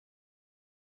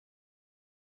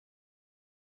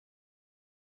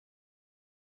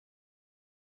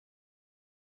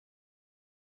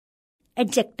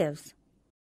Adjectives.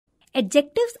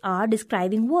 Adjectives are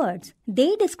describing words.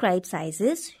 They describe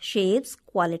sizes, shapes,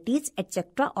 qualities,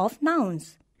 etc. of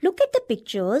nouns. Look at the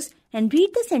pictures and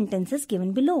read the sentences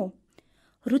given below.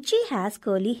 Ruchi has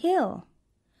curly hair.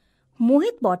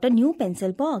 Mohit bought a new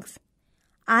pencil box.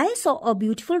 I saw a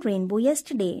beautiful rainbow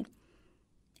yesterday.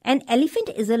 An elephant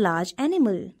is a large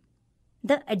animal.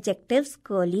 The adjectives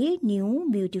curly, new,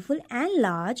 beautiful and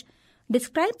large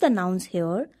describe the nouns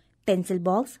here, pencil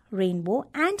box, rainbow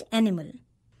and animal.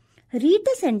 Read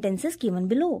the sentences given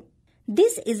below.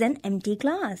 This is an empty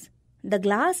glass. The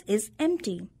glass is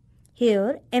empty.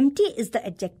 Here, empty is the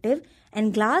adjective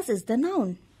and glass is the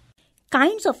noun.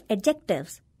 Kinds of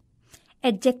adjectives.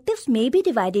 Adjectives may be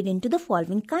divided into the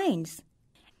following kinds.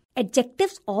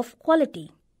 Adjectives of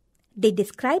quality. They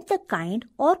describe the kind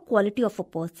or quality of a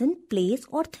person, place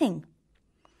or thing.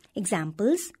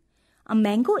 Examples: a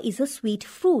mango is a sweet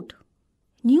fruit.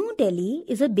 New Delhi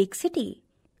is a big city.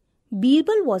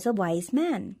 Birbal was a wise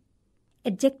man.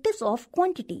 Adjectives of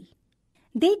quantity.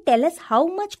 They tell us how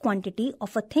much quantity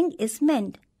of a thing is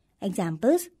meant.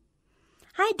 Examples: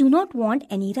 I do not want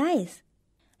any rice.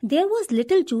 There was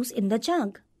little juice in the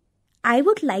jug. I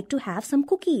would like to have some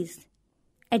cookies.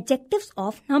 Adjectives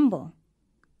of number.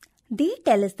 They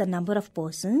tell us the number of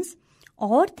persons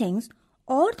or things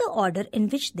or the order in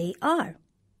which they are.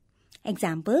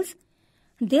 Examples: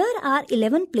 there are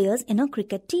 11 players in a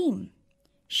cricket team.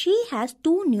 She has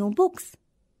 2 new books.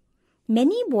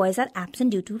 Many boys are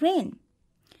absent due to rain.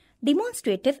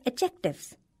 Demonstrative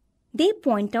adjectives. They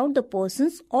point out the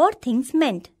persons or things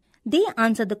meant. They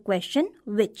answer the question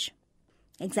which.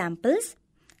 Examples: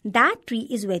 that tree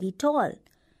is very tall.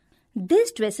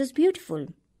 This dress is beautiful.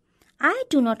 I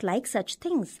do not like such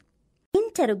things.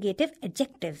 Interrogative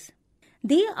adjectives.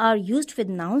 They are used with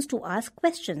nouns to ask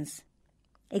questions.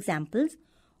 Examples: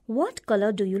 what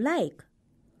color do you like?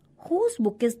 Whose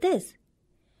book is this?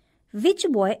 Which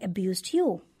boy abused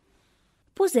you?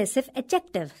 Possessive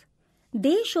adjectives.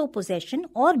 They show possession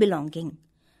or belonging.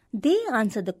 They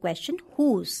answer the question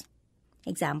whose.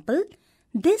 Example: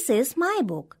 this is my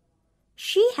book.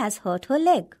 She has hurt her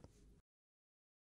leg.